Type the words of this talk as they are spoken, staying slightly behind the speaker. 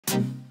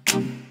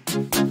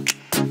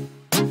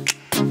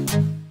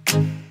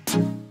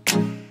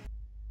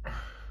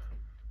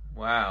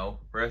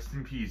Rest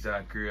in peace,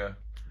 Akira.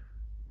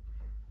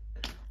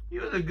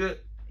 You was a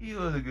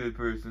good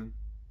person.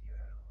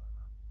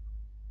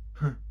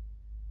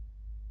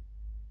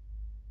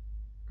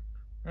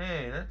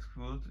 Hey, that's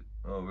cool.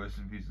 Oh, rest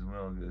in peace as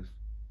well, I guess.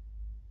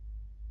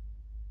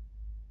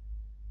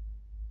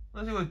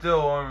 Let's see what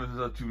DevilArtemis is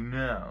up to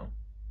now.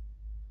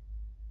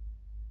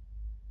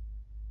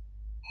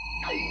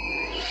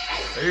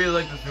 I really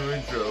like this new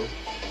intro.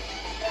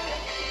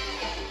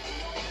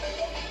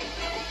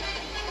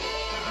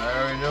 I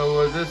already know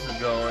where this is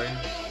going.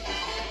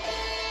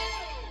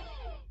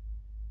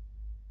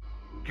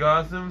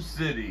 Gotham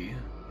City.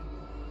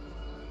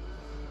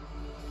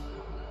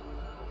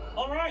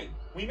 Alright,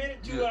 we made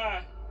it to,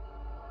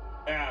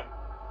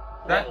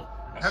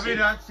 have you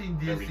not seen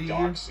DC? Very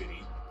dark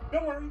city.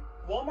 Don't worry,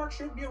 Walmart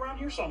should be around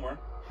here somewhere.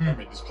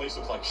 Kermit, this place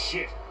looks like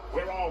shit.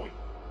 Where are we?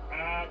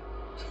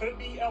 Could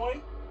be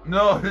LA?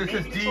 No, this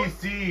is Detroit?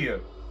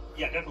 DC.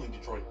 Yeah, definitely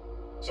Detroit.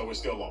 So we're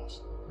still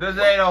lost. This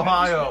ain't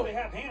Ohio. They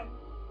have ham.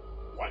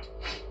 What?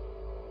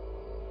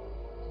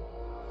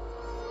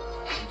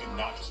 You did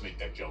not just make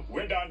that joke.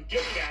 We're done. Give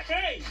me that.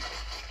 Hey!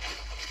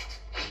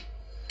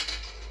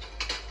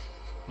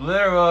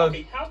 Literally.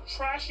 Okay, how's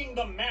trashing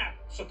the map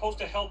supposed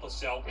to help us,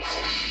 Cell?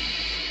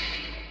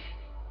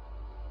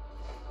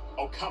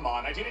 Oh, come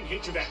on. I didn't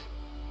hit you that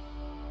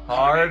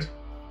hard.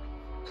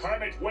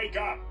 Kermit, wake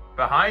up.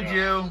 Behind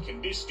you.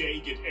 Can this day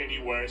get any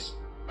worse?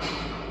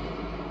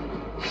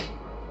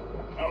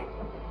 Oh.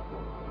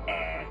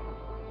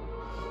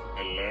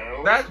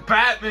 Hello? That's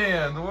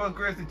Batman, the world's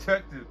greatest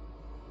detective.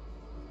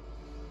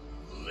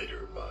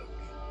 Litter bug.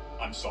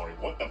 I'm sorry,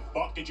 what the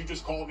fuck did you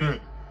just call me?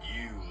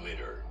 You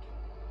littered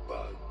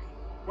bug.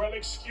 Well,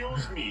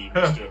 excuse me,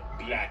 Mr.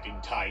 Black in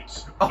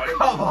Tights. Oh,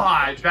 come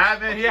on,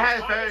 Batman, he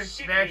has very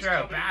fair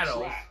share of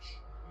battles.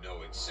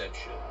 No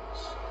exceptions.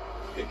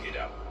 Pick it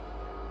up.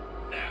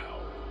 Now.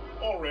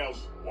 Or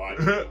else what?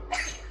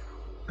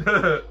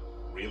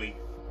 Really?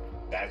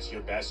 That's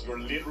your best? You're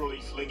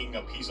literally flinging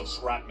a piece of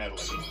scrap metal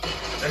at me.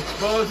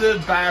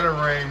 Explosive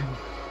battering.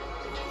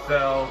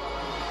 So,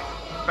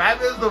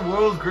 Batman's the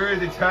world's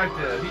greatest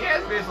detective. He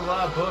has faced a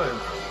lot of bullets.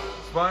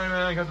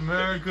 Spider-Man, Captain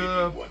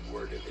America, one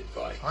word of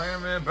advice.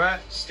 Iron Man, Bat.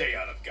 Stay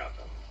out of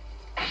Gotham.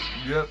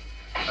 Yep.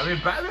 I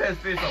mean, Batman has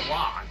faced a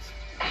lot.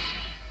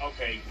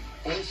 Okay,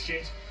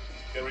 bullshit.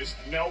 There is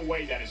no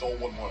way that is all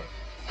one word.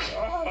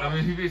 I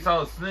mean, he faced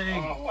all the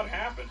Snake. What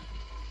happened?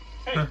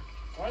 Hey,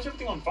 why is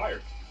everything on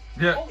fire?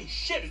 Yeah. Holy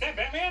shit, is that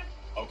Batman?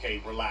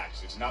 Okay,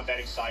 relax. It's not that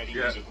exciting.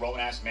 Yeah. He's a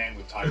grown-ass man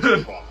with ties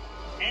and trouble.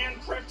 And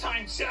prep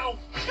time, Cell!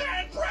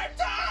 And prep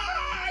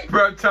time!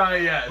 Prep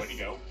time, yes. Where'd he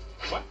go?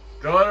 What?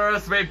 Don't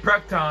underestimate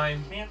prep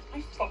time. Man,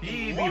 I fucking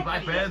He love beat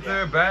Black when he does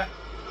Panther, that. Bat.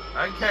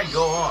 I can't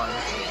go on.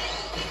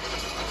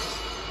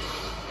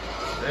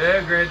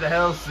 There, great the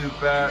hell suit, You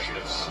Bat. should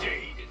have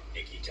stayed in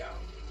Nicky Town.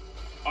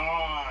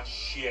 Ah,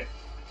 shit.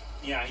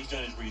 Yeah, he's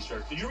done his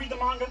research. Did you read the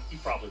manga? You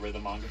probably read the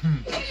manga.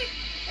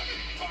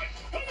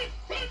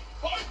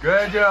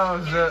 Good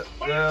job,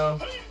 Bill.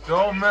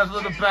 Don't mess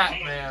with the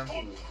Batman.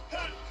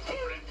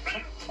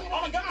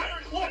 Oh my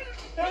god, look!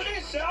 There it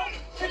is, Sal!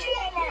 It's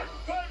Walmart!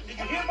 Did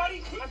you hear,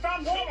 buddy? I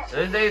found Walmart!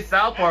 This is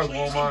South Park Actually,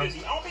 he's too Walmart.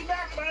 busy. I'll be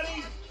back,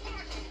 buddy!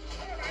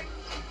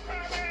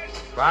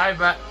 Bye,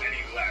 Bat.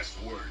 Any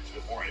last words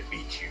before I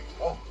beat you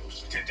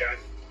almost to death?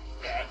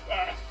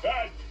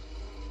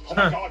 Oh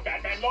my god,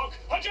 Batman, look!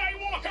 A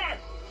jaywalker!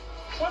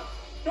 What?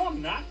 No,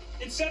 I'm not.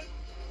 It says...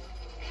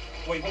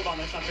 Wait, hold on,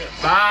 that's not fair.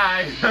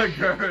 Bye,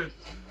 Kurt.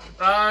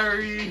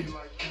 Sorry.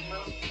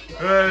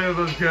 Hey,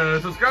 let's go.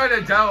 Subscribe to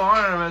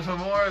DevilArtemis for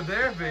more of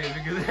their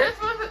videos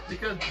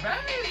because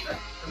Batman.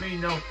 I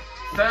mean, no.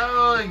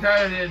 Cell and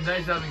kind of did a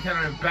nice job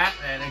encountering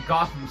Batman in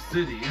Gotham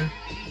City.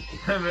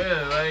 I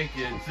really like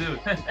it too.